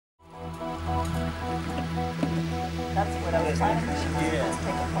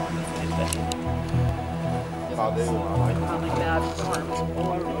Probably bad forms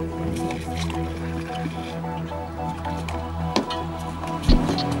or on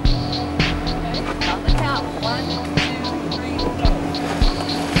the count. 1, 2, 3, go.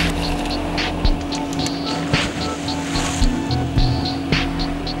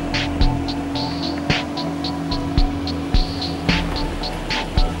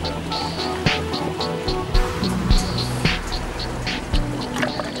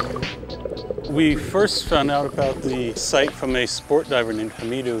 We first found out about the site from a sport diver named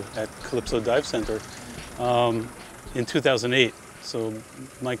Hamidou at Calypso Dive Center in 2008. So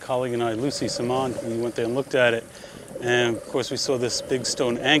my colleague and I, Lucy Simon, we went there and looked at it. And of course we saw this big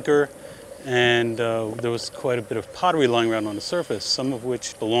stone anchor, and there was quite a bit of pottery lying around on the surface, some of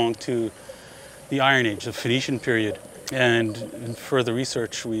which belonged to the Iron Age, the Phoenician period. And in further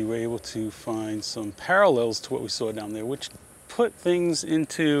research, we were able to find some parallels to what we saw down there, which put things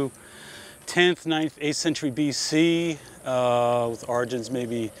into 10th, 9th, 8th century BC, with origins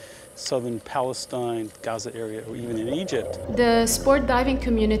maybe southern Palestine, Gaza area, or even in Egypt. The sport diving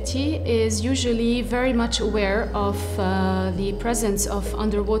community is usually very much aware of the presence of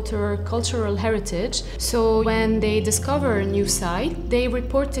underwater cultural heritage. So when they discover a new site, they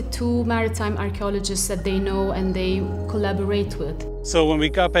report it to maritime archaeologists that they know and they collaborate with. So when we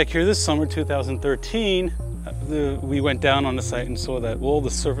got back here this summer, 2013, we went down on the site and saw that all the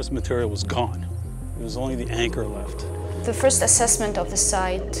surface material was gone. It was only the anchor left. The first assessment of the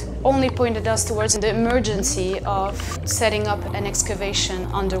site only pointed us towards the emergency of setting up an excavation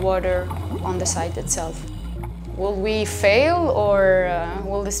underwater on the site itself. Will we fail, or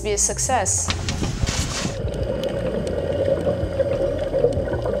will this be a success?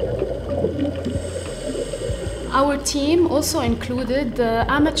 Our team also included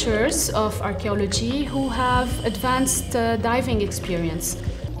amateurs of archaeology who have advanced diving experience.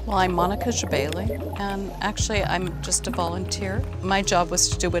 Well, I'm Monica Jabali, and actually I'm just a volunteer. My job was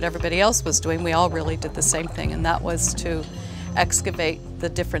to do what everybody else was doing. We all really did the same thing, and that was to excavate the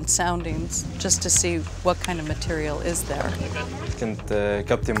different soundings just to see what kind of material is there. كنت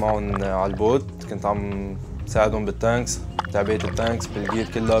كابتن معهم على البوت، كنت عم ساعدهم بالتانكس، تعبئة التانكس بالجير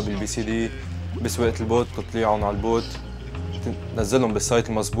كلها بالبي سي دي، بسواقة البوت، تطليعهم على البوت، نزلهم بالسايت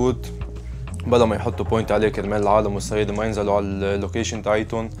المضبوط بلا ما يحطوا بوينت عليه كرمال العالم والصيادة ما ينزلوا على اللوكيشن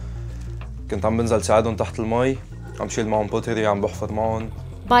تاعيتهم. كنت عم بنزل ساعدهم تحت المي، عم شيل معهم بوتري، عم بحفر معهم.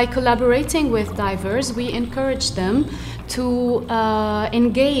 By collaborating with divers, we encourage them to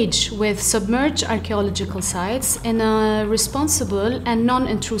engage with submerged archaeological sites in a responsible and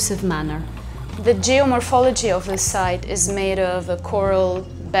non-intrusive manner. The geomorphology of the site is made of a coral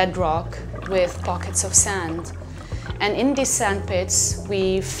bedrock with pockets of sand. And in these sand pits,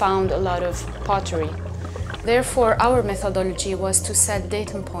 we found a lot of pottery. Therefore, our methodology was to set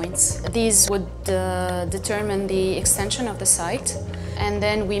datum points. These would determine the extension of the site. And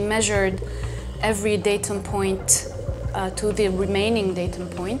then we measured every datum point to the remaining datum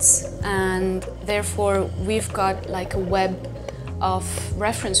points. And therefore, we've got like a web of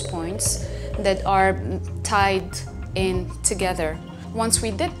reference points that are tied in together. Once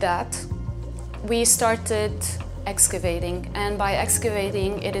we did that, we started excavating, and by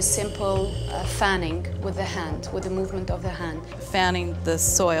excavating it is simple fanning with the hand, with the movement of the hand. Fanning the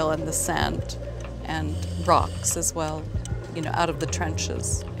soil and the sand and rocks as well, you know, out of the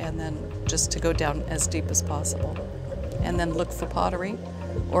trenches, and then just to go down as deep as possible. And then look for pottery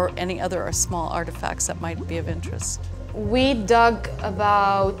or any other small artifacts that might be of interest. We dug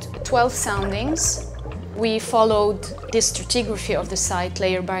about 12 soundings. We followed the stratigraphy of the site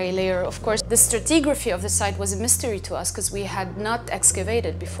layer by layer. Of course, the stratigraphy of the site was a mystery to us because we had not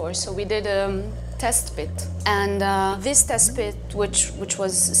excavated before, so we did a test pit. And this test pit, which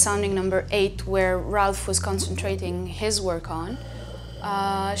was sounding number 8, where Ralph was concentrating his work on,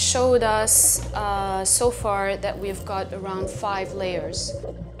 showed us so far that we've got around 5 layers.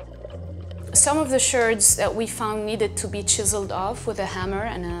 Some of the sherds that we found needed to be chiseled off with a hammer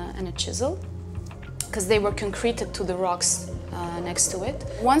and a chisel, because they were concreted to the rocks next to it.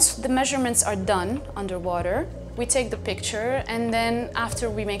 Once the measurements are done underwater, we take the picture, and then after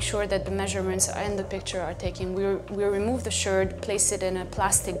we make sure that the measurements and the picture are taken, we remove the sherd, place it in a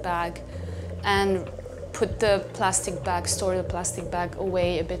plastic bag, and put the plastic bag, store the plastic bag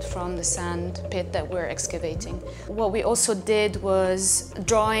away a bit from the sand pit that we're excavating. What we also did was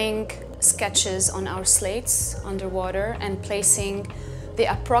drawing sketches on our slates underwater and placing the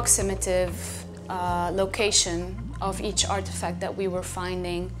approximative location of each artifact that we were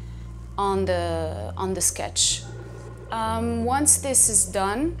finding on the sketch. Once this is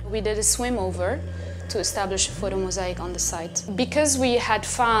done, we did a swim over to establish a photomosaic on the site. Because we had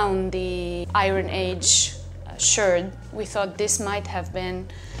found the Iron Age sherd, we thought this might have been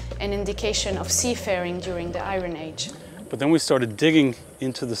an indication of seafaring during the Iron Age. But then we started digging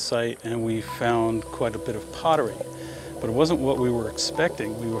into the site and we found quite a bit of pottery. But it wasn't what we were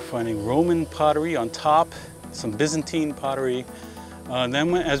expecting. We were finding Roman pottery on top, some Byzantine pottery.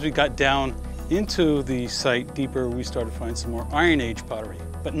 Then as we got down into the site deeper, we started finding some more Iron Age pottery,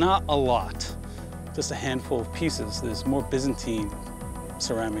 but not a lot, just a handful of pieces. There's more Byzantine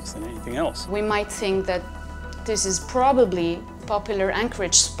ceramics than anything else. We might think that this is probably a popular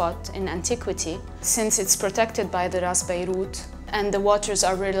anchorage spot in antiquity, since it's protected by the Ras Beirut and the waters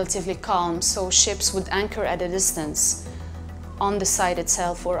are relatively calm, so ships would anchor at a distance on the site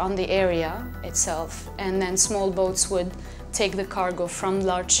itself or on the area itself, and then small boats would take the cargo from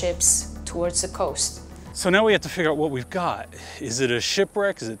large ships towards the coast. So now we have to figure out what we've got. Is it a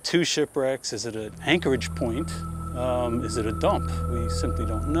shipwreck? Is it two shipwrecks? Is it an anchorage point? Is it a dump? We simply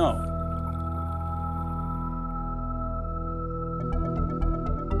don't know.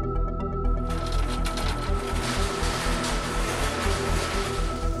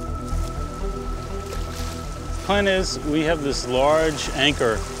 The plan is we have this large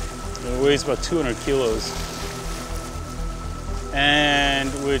anchor that weighs about 200 kilos.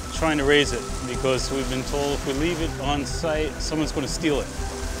 And we're trying to raise it because we've been told if we leave it on site, someone's going to steal it.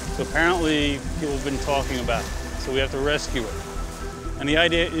 So apparently people have been talking about it, so we have to rescue it. And the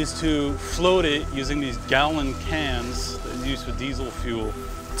idea is to float it using these gallon cans that are used for diesel fuel,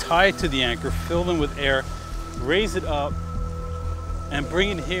 tie it to the anchor, fill them with air, raise it up, and bring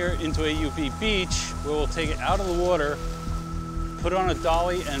it here into AUB Beach, where we'll take it out of the water, put it on a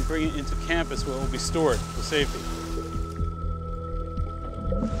dolly, and bring it into campus where it will be stored for safety.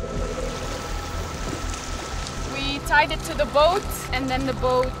 We tied it to the boat, and then the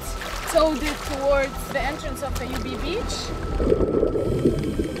boat towed it towards the entrance of AUB Beach.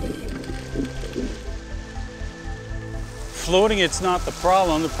 Floating it's not the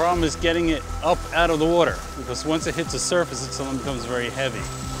problem is getting it up out of the water, because once it hits the surface it suddenly becomes very heavy.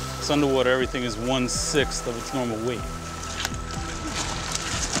 It's underwater, everything is 1/6 of its normal weight.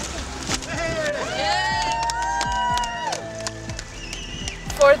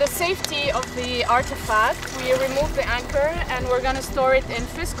 For the safety of the artifact, we removed the anchor and we're going to store it in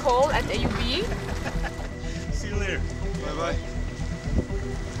Fisk Hole at AUB. See you later. Bye-bye.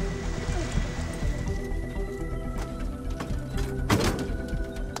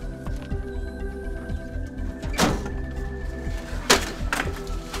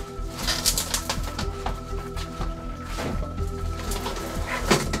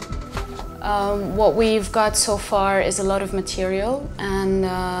 What we've got so far is a lot of material, and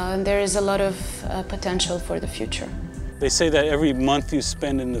there is a lot of potential for the future. They say that every month you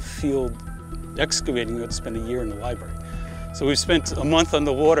spend in the field excavating, you have to spend a year in the library. So we've spent a month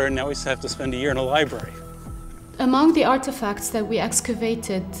underwater, and now we have to spend a year in a library. Among the artifacts that we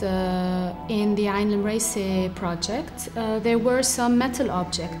excavated in the Ain Mreisseh project, there were some metal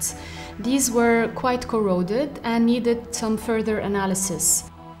objects. These were quite corroded and needed some further analysis.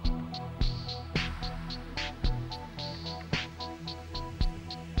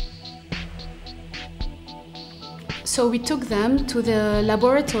 So we took them to the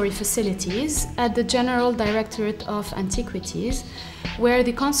laboratory facilities at the General Directorate of Antiquities, where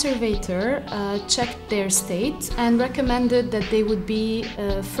the conservator checked their state and recommended that they would be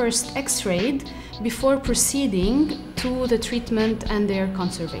first x-rayed before proceeding to the treatment and their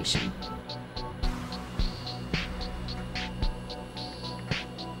conservation.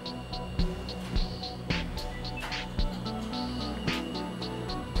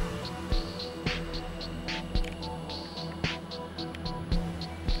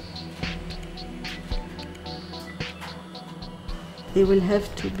 They will have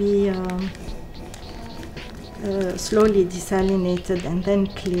to be slowly desalinated and then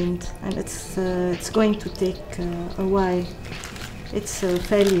cleaned, and it's going to take a while. It's a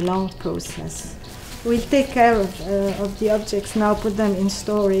fairly long process. We'll take care of the objects now, put them in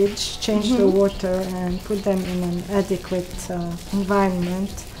storage, change the water, and put them in an adequate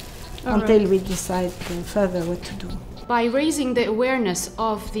environment until we decide further what to do. By raising the awareness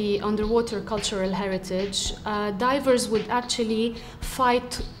of the underwater cultural heritage, divers would actually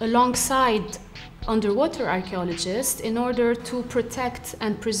fight alongside underwater archaeologists in order to protect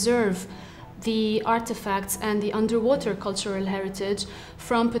and preserve the artifacts and the underwater cultural heritage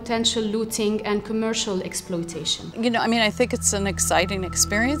from potential looting and commercial exploitation. You know, I mean, I think it's an exciting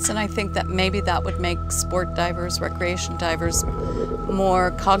experience, and I think that maybe that would make sport divers, recreation divers, more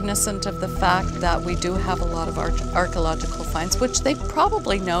cognizant of the fact that we do have a lot of archaeological finds, which they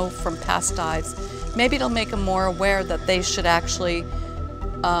probably know from past dives. Maybe it'll make them more aware that they should actually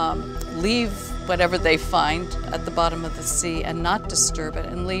leave whatever they find at the bottom of the sea and not disturb it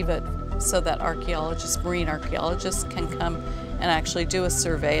and leave it so that archaeologists, marine archaeologists, can come and actually do a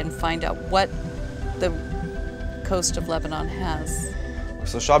survey and find out what the coast of Lebanon has.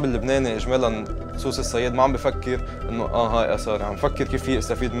 بس الشعب اللبناني اجمالا بخصوص الصيد ما عم بفكر انه هاي اثار، عم بفكر كيف في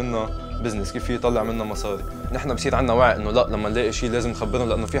يستفيد منها بزنس، كيف في يطلع منها مصاري. نحن بصير عندنا وعي انه لا، لما نلاقي شيء لازم نخبرهم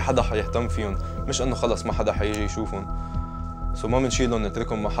لانه في حدا حيهتم فيهم، مش انه خلص ما حدا حيجي يشوفهم. ما بنشيلهم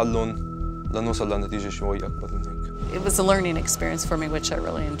نتركهم محلهم لنوصل لنتيجه شوي اكبر من هيك. It was a learning experience for me which I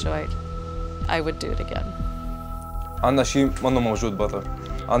really enjoyed. I would do it again. عندنا شيء منه موجود برا،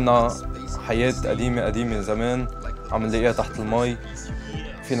 عندنا حياة قديمة زمان عم نلاقيها تحت المي،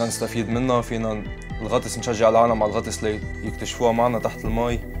 فينا نستفيد منها، فينا الغطس نشجع العالم على الغطس ليكتشفوها معنا تحت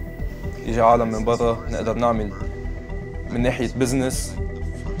المي، يجي عالم من برا نقدر نعمل من ناحية بزنس.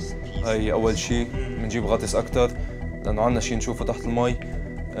 هي أول شيء بنجيب غطس أكتر لأنه عندنا شيء نشوفه تحت المي.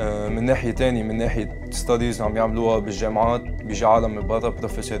 من ناحية تانية من ناحية ستاديز عم يعملوها بالجامعات، بيجي عالم من برا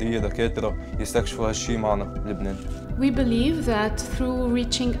بروفيسورية دكاترة يستكشفوا هالشيء معنا بلبنان. We believe that through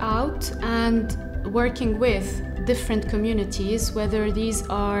reaching out and working with different communities, whether these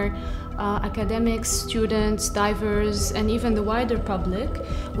are academics, students, divers, and even the wider public,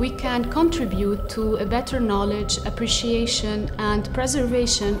 we can contribute to a better knowledge, appreciation, and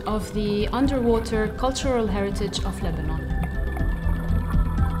preservation of the underwater cultural heritage of Lebanon.